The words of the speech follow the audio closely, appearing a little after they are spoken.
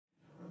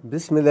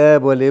بسم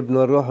الآب والابن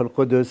والروح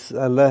القدس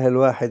الله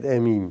الواحد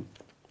آمين.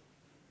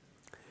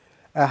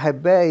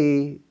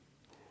 أحبائي،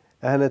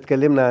 احنا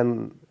اتكلمنا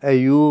عن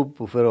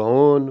أيوب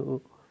وفرعون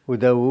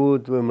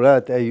وداود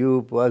وامرأة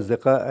أيوب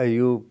وأصدقاء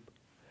أيوب.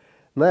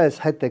 ناقص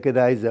حتة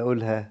كده عايز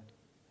أقولها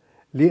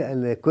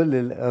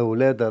لكل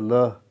أولاد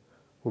الله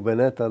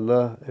وبنات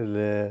الله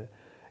اللي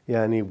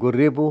يعني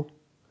جربوا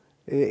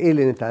إيه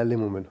اللي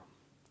نتعلمه منهم.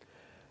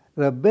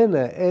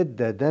 ربنا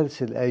ادى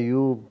درس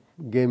لأيوب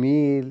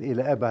جميل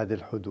إلى أبعد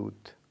الحدود،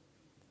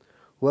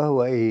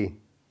 وهو إيه؟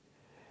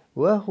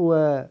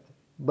 وهو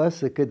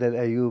بص كده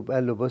لأيوب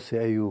قال له بص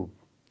يا أيوب،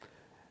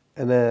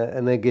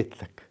 أنا جيت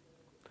لك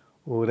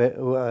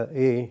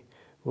وإيه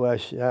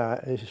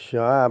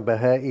والشعاع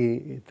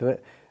بهائي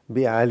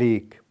بي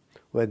عليك،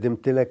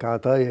 وقدمت لك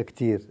عطايا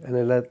كتير،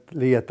 أنا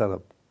ليا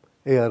طلب.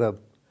 إيه يا رب؟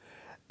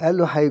 قال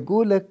له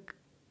هيجولك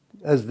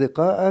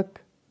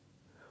أصدقائك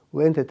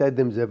وأنت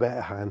تقدم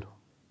ذبائح عنهم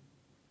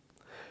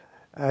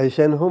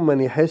عشان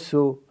هم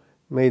يحسوا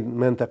ما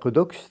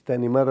ينتقدوكش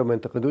تاني مرة، ما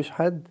ينتقدوش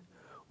حد،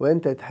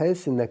 وأنت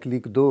تحس إنك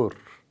ليك دور.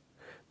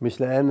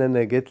 مش لأن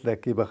أنا جيت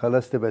لك يبقى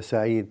خلاص تبقى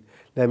سعيد،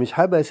 لا، مش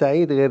هبقى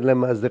سعيد غير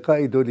لما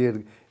أصدقائي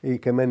دول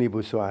كمان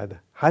يبقوا سعداء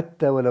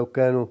حتى ولو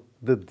كانوا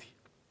ضدي.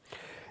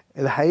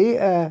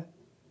 الحقيقة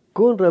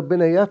كون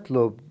ربنا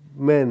يطلب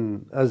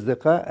من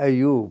أصدقاء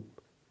أيوب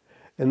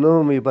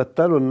إنهم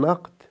يبطلوا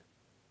النقد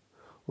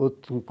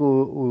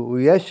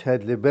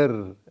ويشهد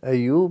لبر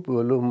أيوب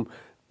ويقول لهم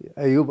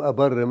أيوب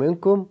أبر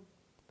منكم،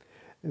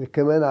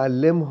 كمان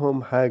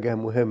علمهم حاجة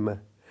مهمة،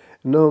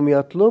 انهم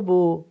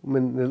يطلبوا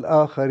من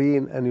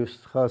الاخرين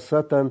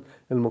خاصة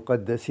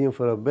المقدسين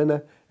في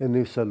ربنا ان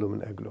يصلوا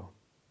من اجلهم.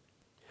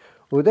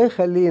 وده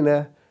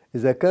يخلينا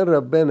اذا كان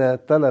ربنا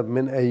طلب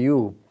من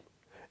ايوب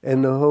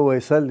انه هو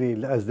يصلي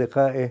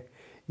لاصدقائه،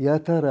 يا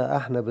ترى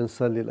احنا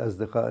بنصلي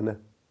لاصدقائنا؟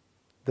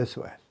 ده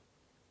سؤال.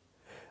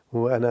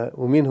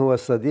 ومين هو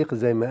الصديق؟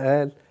 زي ما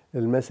قال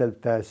المثل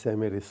بتاع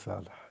السامري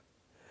الصالح.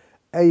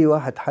 اي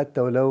واحد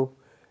حتى ولو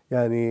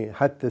يعني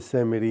حتى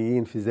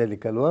السامريين في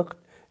ذلك الوقت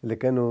اللي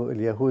كانوا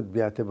اليهود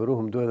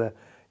بيعتبروهم دول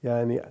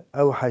يعني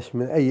أوحش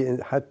من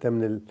أي حتى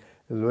من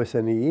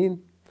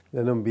الوثنيين،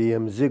 لأنهم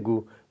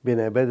بيمزجوا بين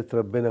عبادة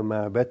ربنا مع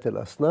عبادة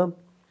الأصنام.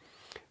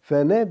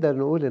 فنقدر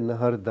نقول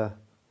النهاردة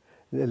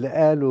اللي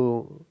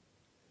قالوا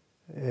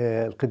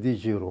القديس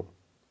جيروم،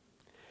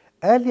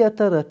 قال يا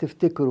ترى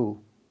تفتكروا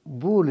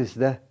بولس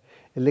ده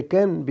اللي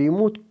كان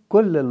بيموت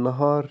كل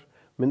النهار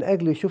من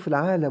أجل يشوف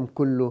العالم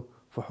كله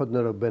في حضن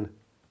ربنا،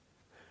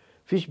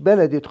 فيش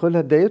بلد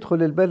يدخلها، ده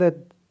يدخل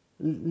البلد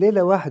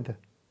ليلة واحدة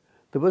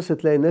تبص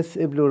تلاقي ناس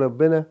قبلوا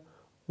ربنا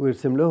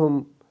ويرسم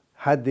لهم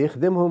حد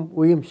يخدمهم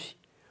ويمشي.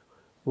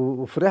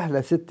 وفي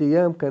رحلة 6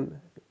 أيام كان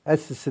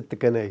أسس 6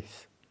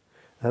 كنايس.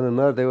 أنا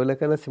النهاردة يقول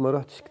لك أنا ما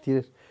روحتش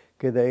كتير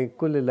كده، إيه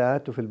كل اللي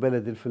قعدته في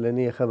البلد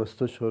الفلانية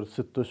 5 أشهر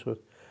 6 أشهر.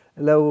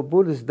 لو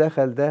بولس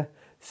دخل ده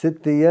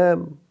 6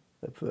 أيام،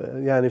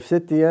 يعني في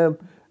 6 أيام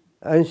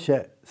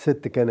أنشأ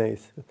 6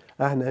 كنايس.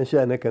 احنا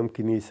أنشأنا كم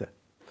كنيسة؟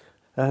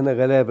 احنا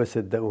غلابة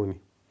صدقوني.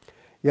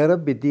 يا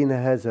رب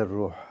ادينا هذا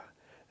الروح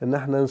ان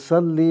احنا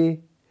نصلي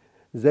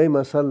زي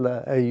ما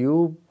صلى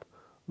ايوب،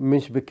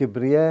 مش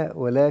بكبرياء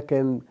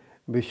ولكن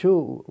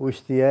بشوق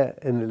واشتياق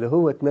ان اللي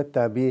هو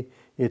اتمتع بيه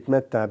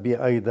يتمتع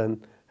بيه ايضا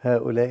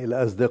هؤلاء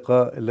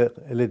الاصدقاء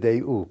اللي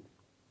ضايقوه.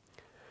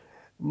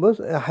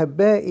 بص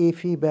احبائي،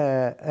 في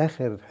بقى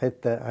اخر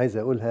حتة عايز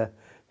اقولها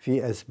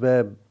في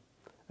اسباب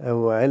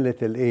او علة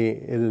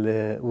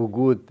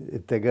وجود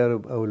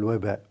التجارب او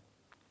الوباء.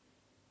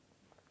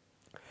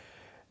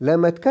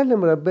 لما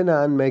اتكلم ربنا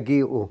عن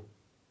مجيئه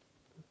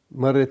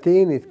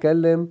مرتين،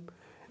 يتكلم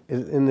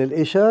ان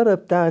الاشارة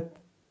بتاعت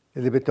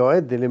اللي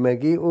بتعد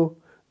لمجيئه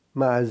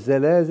مع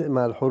الزلازل،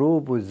 مع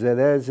الحروب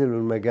والزلازل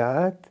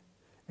والمجاعات،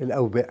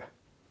 الأوبئة.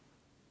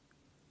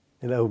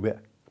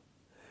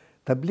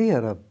 طب ليه يا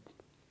رب؟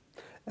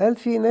 قال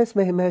في ناس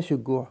ما يهمهاش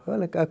الجوع،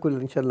 يقول لك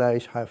اكل ان شاء الله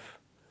عيش حاف،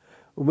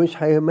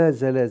 ومش هيهمها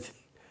الزلازل،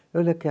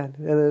 يقول لك يعني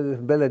انا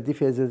البلد دي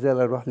فيها زلزال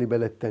اروح لي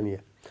بلد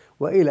تانية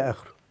والى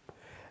اخره.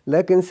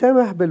 لكن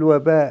سمح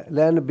بالوباء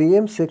لأنه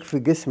بيمسك في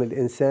جسم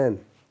الإنسان،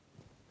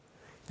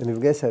 يعني في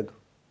جسده.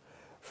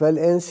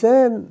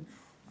 فالإنسان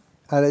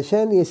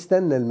علشان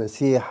يستنى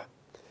المسيح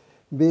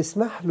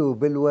بيسمح له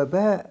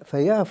بالوباء،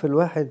 فيقف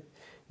الواحد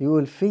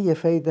يقول فيا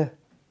فايدة،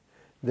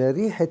 ده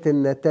ريحة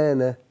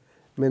النتانة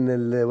من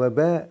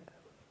الوباء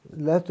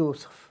لا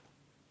توصف.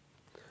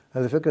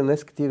 على فكرة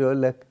ناس كتير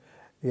يقول لك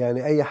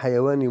يعني أي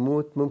حيوان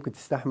يموت ممكن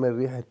تستحمل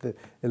ريحة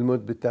الموت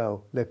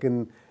بتاعه،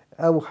 لكن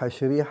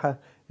أوحش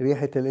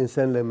ريحة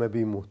الإنسان لما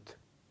بيموت.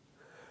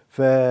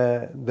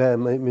 فده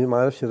ما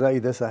اعرفش الرأي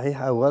ده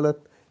صحيح أو غلط،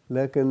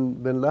 لكن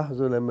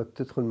بنلاحظه لما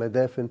بتدخل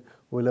مدافن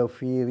ولو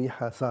في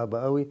ريحة صعبة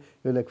قوي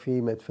يقول لك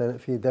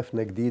في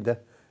دفنة جديدة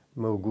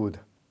موجودة،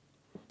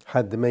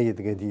 حد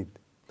ميت جديد.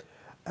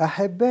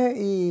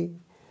 أحبائي،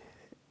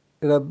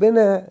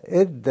 ربنا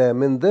ادى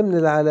من ضمن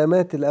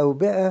العلامات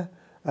الأوبئة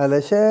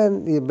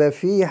علشان يبقى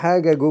في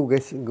حاجة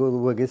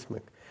جوه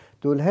جسمك،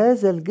 تقول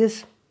هذا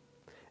الجسم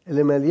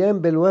اللي مليان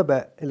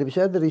بالوباء اللي مش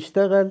قادر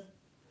يشتغل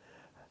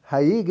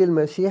هيجي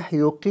المسيح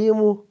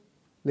يقيمه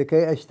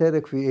لكي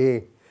أشترك في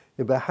إيه؟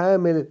 يبقى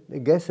حامل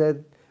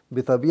جسد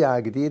بطبيعة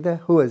جديدة،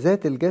 هو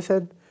ذات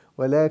الجسد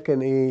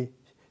ولكن إيه؟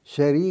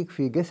 شريك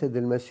في جسد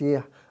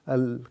المسيح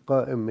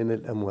القائم من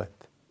الأموات.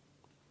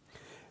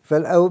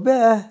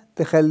 فالأوبئة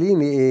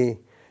تخليني إيه؟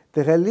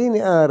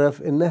 تخليني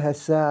أعرف إنها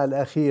الساعة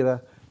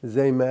الأخيرة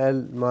زي ما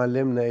قال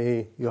معلمنا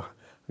إيه؟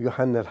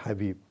 يوحنا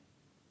الحبيب.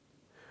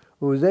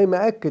 وزي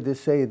ما أكد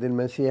السيد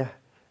المسيح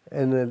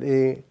إن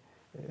الإيه؟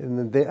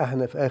 إن ده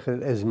إحنا في آخر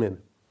الأزمنة.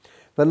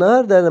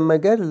 فالنهارده لما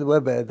جاء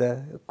الوباء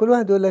ده كل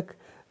واحد يقول لك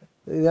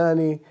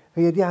يعني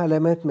هي دي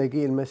علامات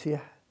مجيء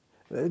المسيح.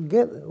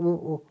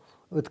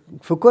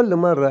 في كل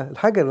مرة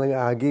الحاجة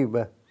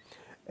العجيبة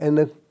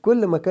ان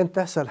كل ما كانت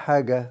تحصل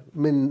حاجة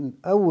من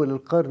اول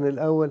القرن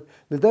الاول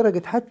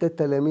لدرجة حتى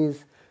التلاميذ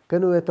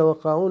كانوا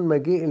يتوقعون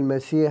مجيء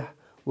المسيح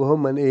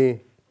وهم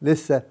ايه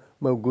لسه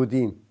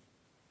موجودين.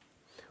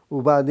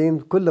 وبعدين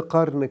كل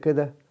قرن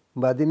كده،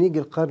 وبعدين يجي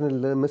القرن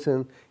اللي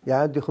مثلا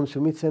يعدي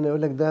 500 سنة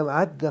يقول لك ده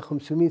عدى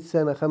 500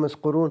 سنة 5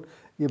 قرون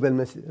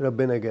يبقى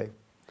ربنا جاي.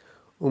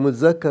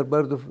 ومتذكر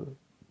برضو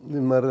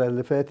المرة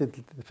اللي فاتت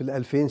في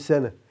 2000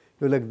 سنة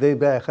يقول لك ده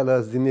بقى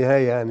خلاص دي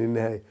النهاية، يعني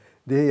النهاية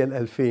دي هي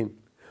 2000.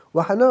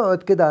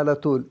 وهنقعد كده على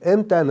طول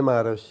امتى انا ما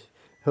اعرفش،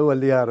 هو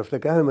اللي يعرف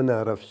لكن احنا ما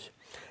نعرفش.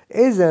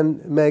 اذا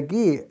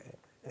مجيء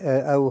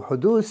او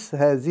حدوث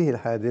هذه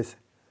الحادثة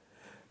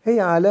هي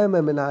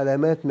علامة من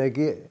علامات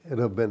مجيء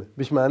ربنا.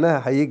 مش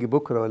معناها هيجي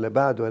بكرة ولا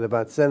بعد ولا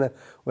بعد سنة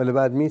ولا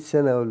بعد 100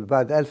 سنة ولا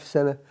بعد 1000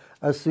 سنة.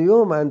 أصل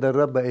يوم عند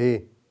الرب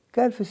إيه؟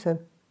 ك1000 سنة.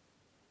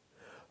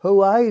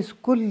 هو عايز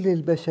كل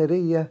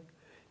البشرية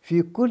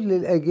في كل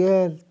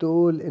الأجيال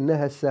تقول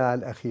إنها الساعة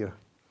الأخيرة،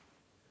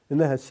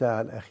 إنها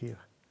الساعة الأخيرة.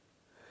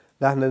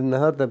 لا احنا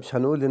النهاردة مش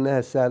هنقول إنها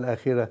الساعة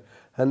الأخيرة،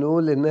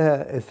 هنقول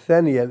إنها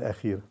الثانية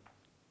الأخيرة.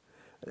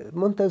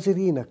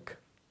 منتظرينك،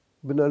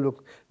 بنقول لك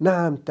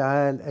نعم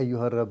تعال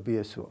أيها الرب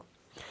يسوع.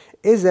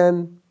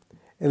 إذن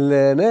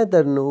اللي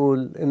نقدر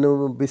نقول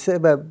إنه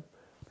بسبب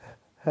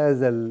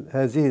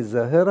هذه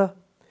الظاهرة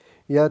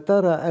يا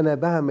ترى أنا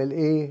بعمل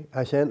إيه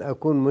عشان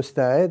أكون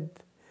مستعد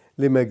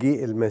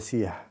لمجيء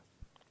المسيح.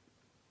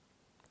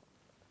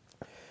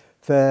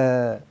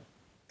 فاللي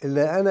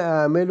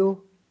أنا أعمله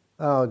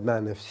أقعد مع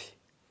نفسي،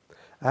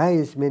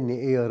 عايز مني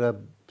إيه يا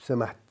رب؟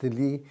 سمحت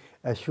لي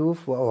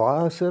أشوف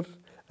وأعاصر.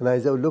 أنا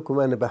عايز أقول لكم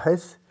أنا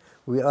بحس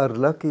we are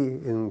lucky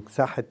إن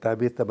صح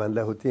التعبير، طبعا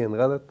لاهوتيا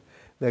غلط،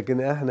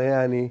 لكن إحنا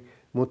يعني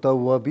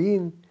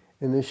مطوبين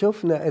إن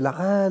شفنا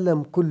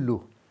العالم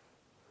كله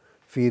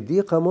في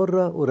ضيقة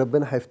مرة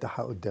وربنا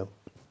هيفتحها قدامه،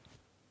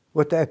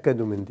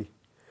 وتأكدوا من دي.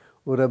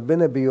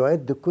 وربنا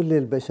بيعد كل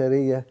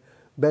البشرية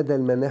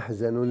بدل ما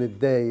نحزن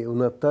ونتضايق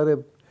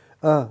ونضطرب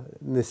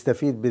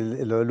نستفيد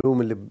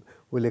بالعلوم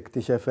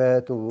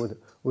والاكتشافات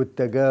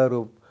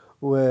والتجارب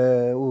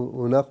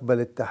ونقبل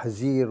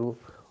التحذير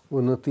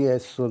ونطيع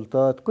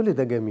السلطات، كل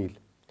ده جميل.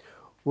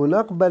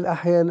 ونقبل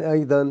أحيانا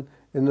أيضا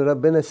إن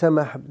ربنا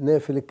سمح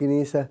نقفل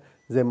الكنيسة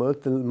زي ما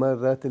قلت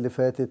المرات اللي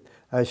فاتت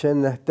عشان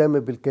نهتم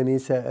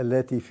بالكنيسة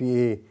التي في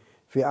إيه؟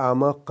 في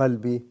أعماق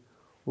قلبي،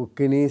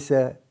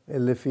 والكنيسة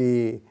اللي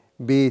في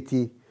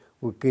بيتي،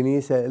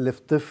 والكنيسة اللي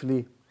في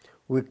طفلي،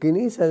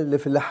 والكنيسة اللي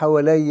في اللي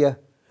حواليا.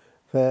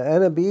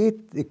 فأنا بقيت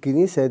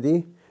الكنيسة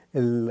دي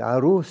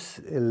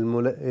العروس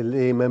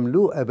اللي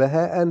مملوءة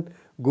بهاء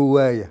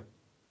جوايا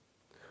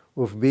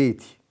وفي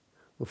بيتي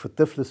وفي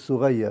الطفل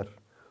الصغير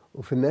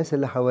وفي الناس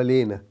اللي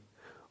حوالينا،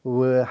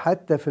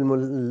 وحتى في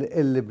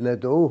اللي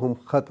بندعوهم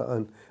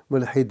خطأ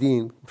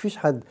ملحدين. مفيش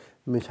حد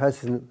مش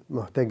حاسس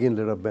محتاجين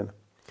لربنا.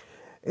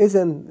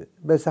 إذا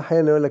بس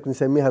أحيانا يقول لك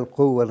نسميها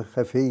القوة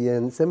الخفية،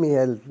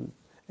 نسميها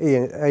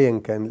أيا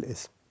كان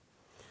الاسم.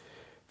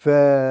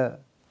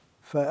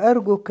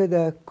 فأرجو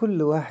كده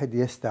كل واحد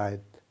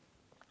يستعد.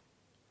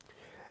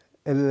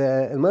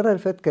 المرة اللي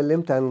فاتت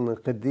اتكلمت عن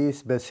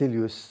القديس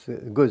باسيليوس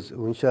جزء،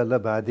 وإن شاء الله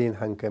بعدين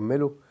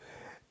هنكمله.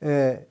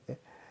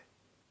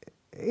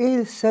 إيه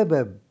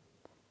السبب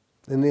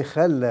إن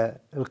خلى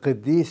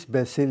القديس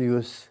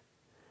باسيليوس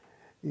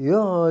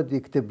يقعد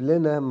يكتب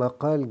لنا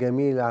مقال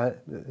جميل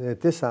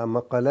 9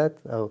 مقالات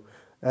أو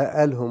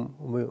قالهم،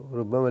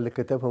 ربما اللي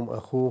كتبهم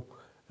أخوه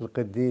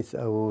القديس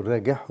أو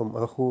راجعهم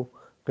أخوه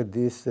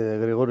القديس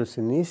غريغوريوس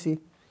النيسي،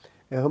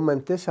 هم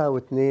 9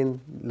 و2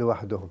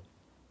 لوحدهم.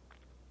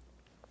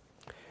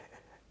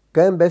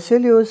 كان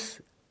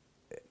باسيليوس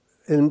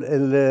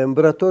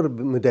الامبراطور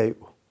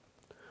مضايقه،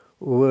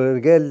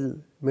 ورجال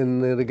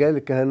من رجال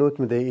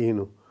الكهنوت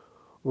مضايقينه،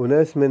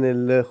 وناس من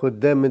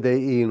الخدام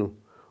مضايقينه،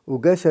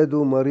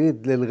 وجسده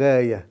مريض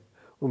للغاية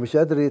ومش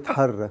قادر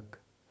يتحرك،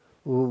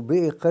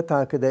 وبقي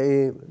قطعة كده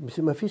ايه مش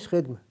مفيش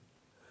خدمة.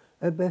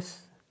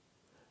 بس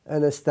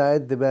انا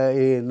استعد بقى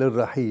ايه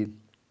للرحيل.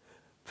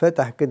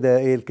 فتح كده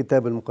ايه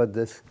الكتاب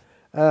المقدس،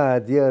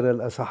 قعد يقرا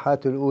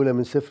الاصحاحات الاولى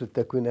من سفر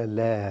التكوين. قال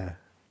لا،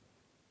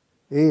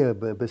 ايه يا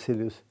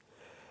باسيليوس؟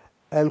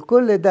 قال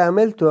كل ده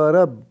عملته يا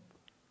رب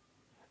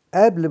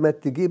قبل ما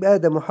تجيب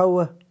ادم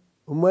وحواء؟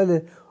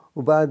 امال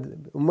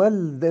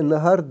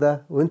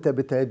النهارده وانت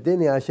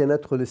بتعدني عشان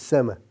ادخل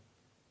السماء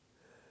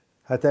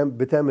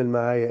بتعمل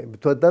معايا،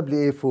 بتوضب لي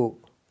ايه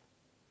فوق.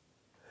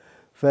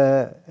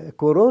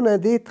 فكورونا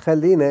دي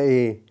تخلينا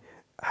ايه؟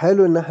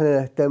 حلو ان احنا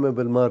نهتم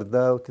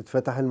بالمرضى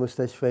وتتفتح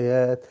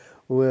المستشفيات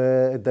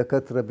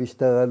والدكاترة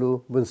بيشتغلوا،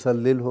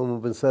 بنصلي لهم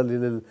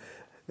وبنصلي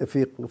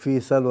في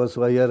صلوة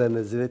صغيرة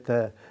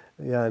نزلتها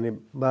يعني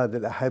بعض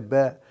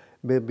الأحباء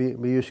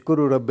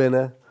بيشكروا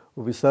ربنا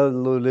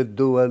وبيصلوا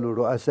للدول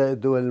ورؤساء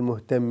الدول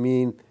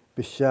المهتمين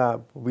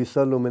بالشعب،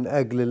 وبيصلوا من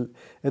أجل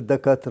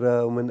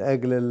الدكاترة ومن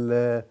أجل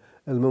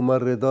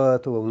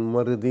الممرضات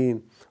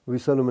والممرضين،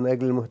 وبيصلوا من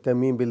أجل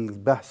المهتمين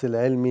بالبحث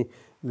العلمي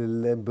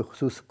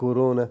بخصوص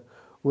كورونا،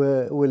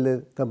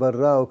 واللي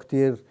تبرعوا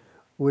كتير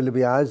واللي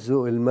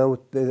بيعزوا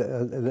الموت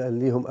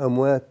ليهم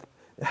أموات.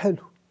 حلو.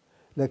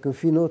 لكن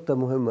في نقطة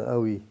مهمة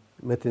قوي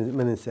ما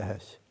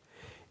ننساهاش.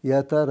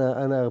 يا ترى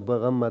أنا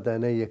بغمض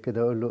عينيا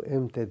كده أقول له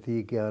إمتى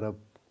تيجي يا رب؟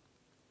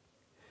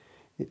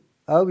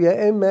 أو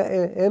يا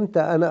إما إمتى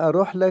أنا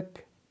أروح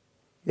لك،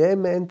 يا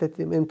إما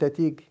إمتى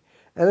تيجي.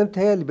 أنا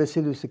متهيألي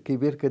باسيليوس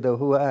الكبير كده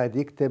وهو قاعد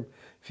يكتب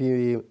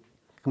في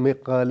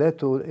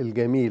مقالاته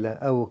الجميلة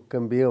أو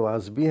كان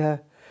بيوعظ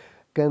بيها،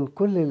 كان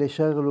كل اللي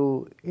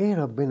شغله إيه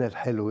ربنا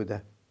الحلو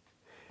ده؟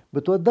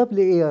 بتوضب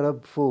لي إيه يا رب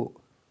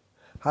فوق؟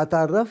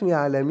 هتعرفني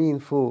على مين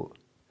فوق؟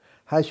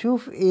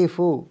 هشوف إيه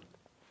فوق؟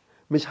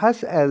 مش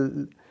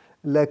هسأل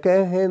لا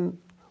كاهن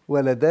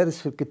ولا دارس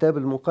في الكتاب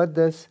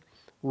المقدس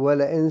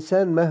ولا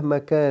إنسان مهما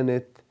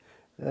كانت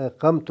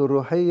قامته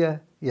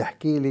الروحية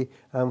يحكي لي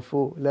عن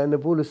فوق. لأن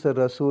بولس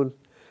الرسول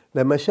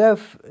لما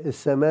شاف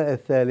السماء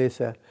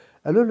الثالثة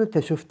قالوا له أنت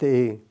شفت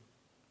إيه؟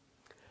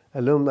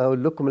 قال لهم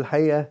أقول لكم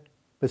الحقيقة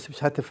بس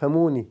مش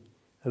هتفهموني.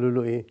 قالوا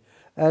له إيه؟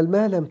 قال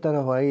ما لم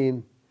تره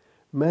عين،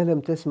 ما لم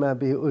تسمع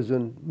به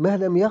أذن، ما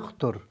لم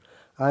يخطر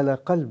على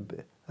قلب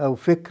أو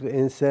فكر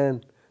إنسان،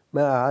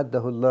 ما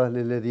أعده الله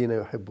للذين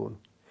يحبونه.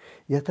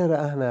 يا ترى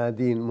احنا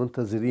قاعدين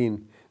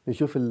منتظرين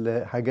نشوف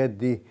الحاجات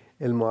دي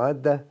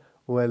المعدة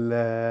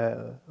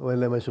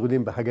ولا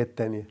مشغولين بحاجات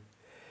تانية؟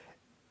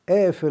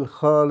 اقفل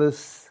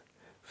خالص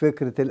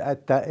فكرة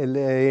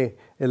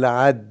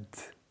العد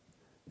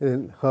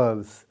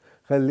خالص.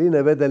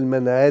 خلينا بدل ما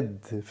نعد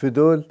في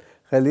دول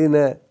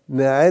خلينا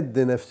نعد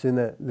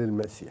نفسنا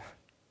للمسيح.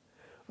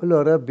 قل له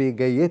يا ربي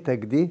جيتك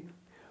دي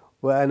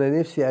وأنا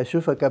نفسي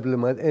أشوفك قبل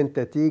ما أنت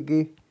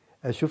تيجي،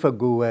 أشوفك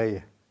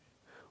جوايا،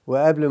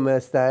 وقبل ما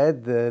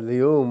أستعد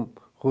ليوم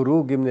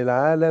خروجي من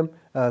العالم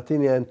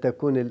أعطيني أن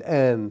تكون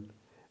الآن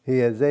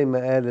هي زي ما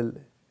قال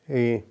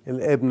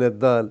الابن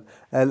الضال،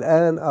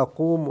 الآن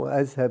أقوم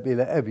وأذهب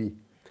إلى أبي.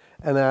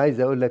 أنا عايز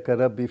أقول لك يا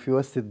ربي في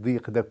وسط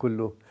الضيق ده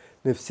كله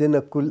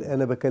نفسنا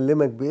أنا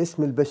بكلمك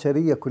باسم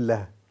البشرية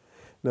كلها،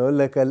 نقول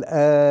لك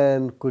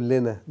الآن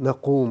كلنا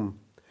نقوم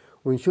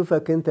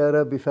ونشوفك أنت يا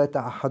ربي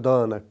فاتح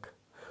حضانك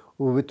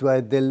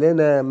وبتوعد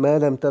لنا ما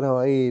لم تره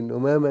عين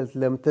وما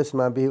لم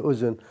تسمع به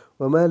أذن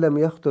وما لم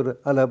يخطر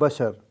على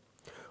بشر،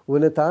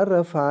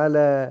 ونتعرف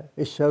على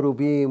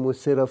الشاروبيم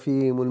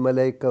والسرافيم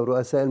والملائكة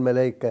ورؤساء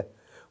الملائكة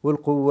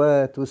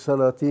والقوات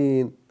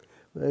والسلاطين،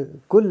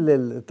 كل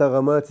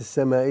الطغمات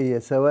السمائية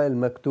سواء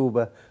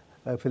المكتوبة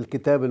في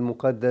الكتاب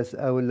المقدس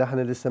أو اللي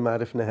احنا لسه ما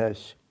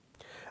عرفناهاش.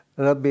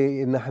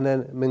 ربي إن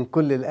احنا من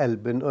كل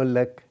القلب نقول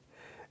لك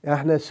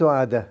احنا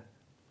سعداء،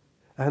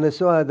 احنا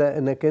سعداء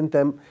انك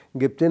انت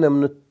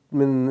جبتنا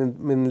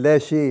من لا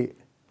شيء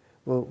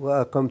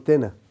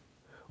واقمتنا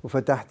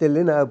وفتحت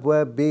لنا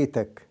ابواب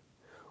بيتك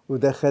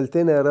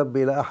ودخلتنا يا رب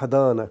الى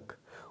احضانك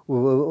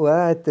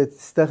وقعدت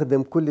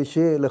تستخدم كل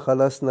شيء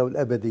لخلاصنا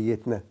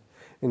ولابديتنا،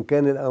 ان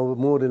كان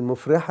الامور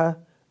المفرحه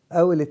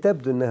او اللي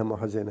تبدو انها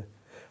محزنه.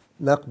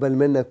 نقبل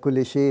منك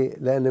كل شيء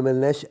لان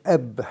ملناش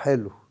اب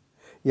حلو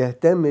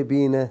يهتم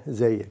بينا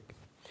زيك.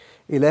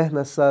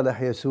 الهنا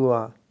الصالح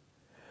يسوع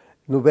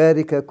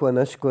نباركك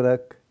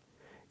ونشكرك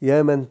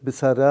يا من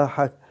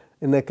بصراحة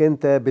انك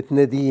انت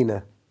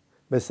بتنادينا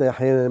بس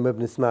احيانا ما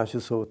بنسمعش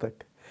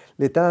صوتك،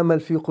 لتعمل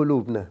في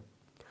قلوبنا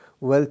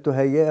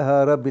ولتهيئها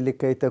يا رب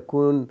لكي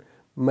تكون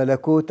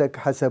ملكوتك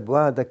حسب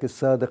وعدك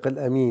الصادق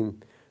الامين،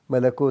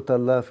 ملكوت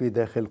الله في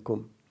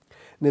داخلكم.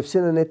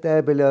 نفسنا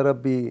نتقابل يا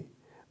ربي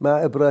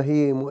مع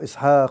ابراهيم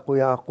واسحاق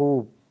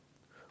ويعقوب،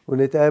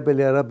 ونتقابل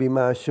يا ربي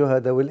مع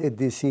الشهداء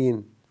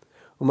والقديسين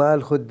ومع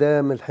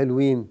الخدام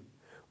الحلوين،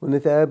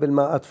 ونتقابل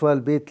مع أطفال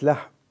بيت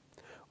لحم،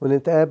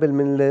 ونتقابل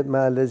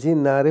مع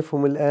الذين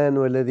نعرفهم الآن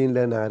والذين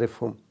لا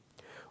نعرفهم،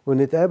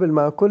 ونتقابل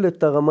مع كل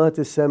الطغمات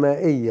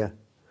السمائية،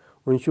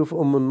 ونشوف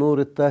أم النور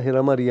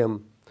الطاهرة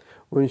مريم،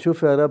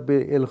 ونشوف يا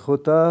ربي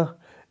الخطاة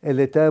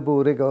اللي تابوا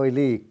ورجعوا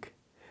إليك.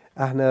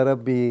 احنا يا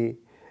ربي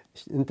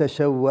انت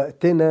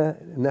شوقتنا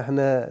ان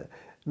احنا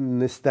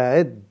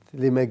نستعد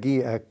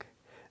لمجيئك،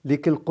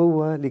 ليك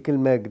القوة ليك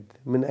المجد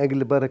من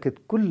أجل بركة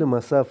كل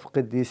مصاف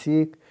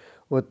قديسيك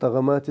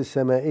والطغمات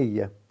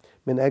السمائية،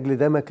 من أجل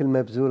دمك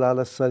المبذول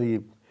على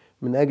الصليب،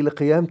 من أجل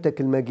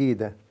قيامتك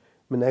المجيدة،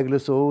 من أجل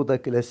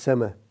صعودك إلى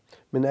السماء،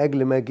 من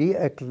أجل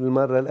مجيئك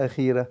للمرة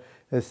الأخيرة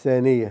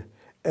الثانية.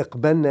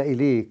 اقبلنا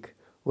إليك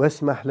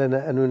واسمح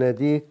لنا أن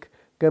نناديك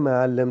كما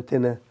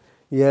علمتنا: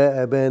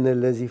 يا أبانا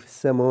الذي في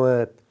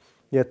السماوات،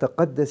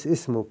 يتقدس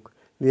اسمك،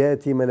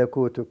 ليأتي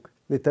ملكوتك،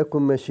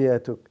 لتكن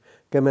مشيئتك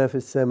كما في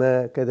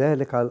السماء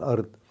كذلك على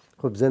الأرض.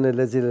 خبزنا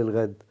الذي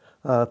للغد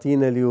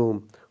أعطينا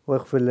اليوم،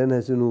 واغفر لنا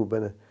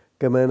ذنوبنا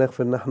كما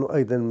نغفر نحن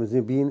أيضا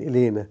المذنبين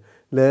إلينا،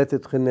 لا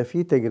تدخلنا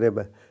في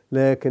تجربة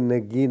لكن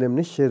نجينا من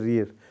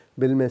الشرير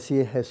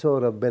بالمسيح يسوع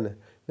ربنا،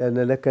 لأن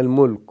لك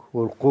الملك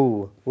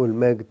والقوة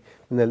والمجد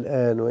من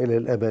الآن وإلى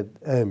الأبد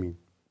آمين.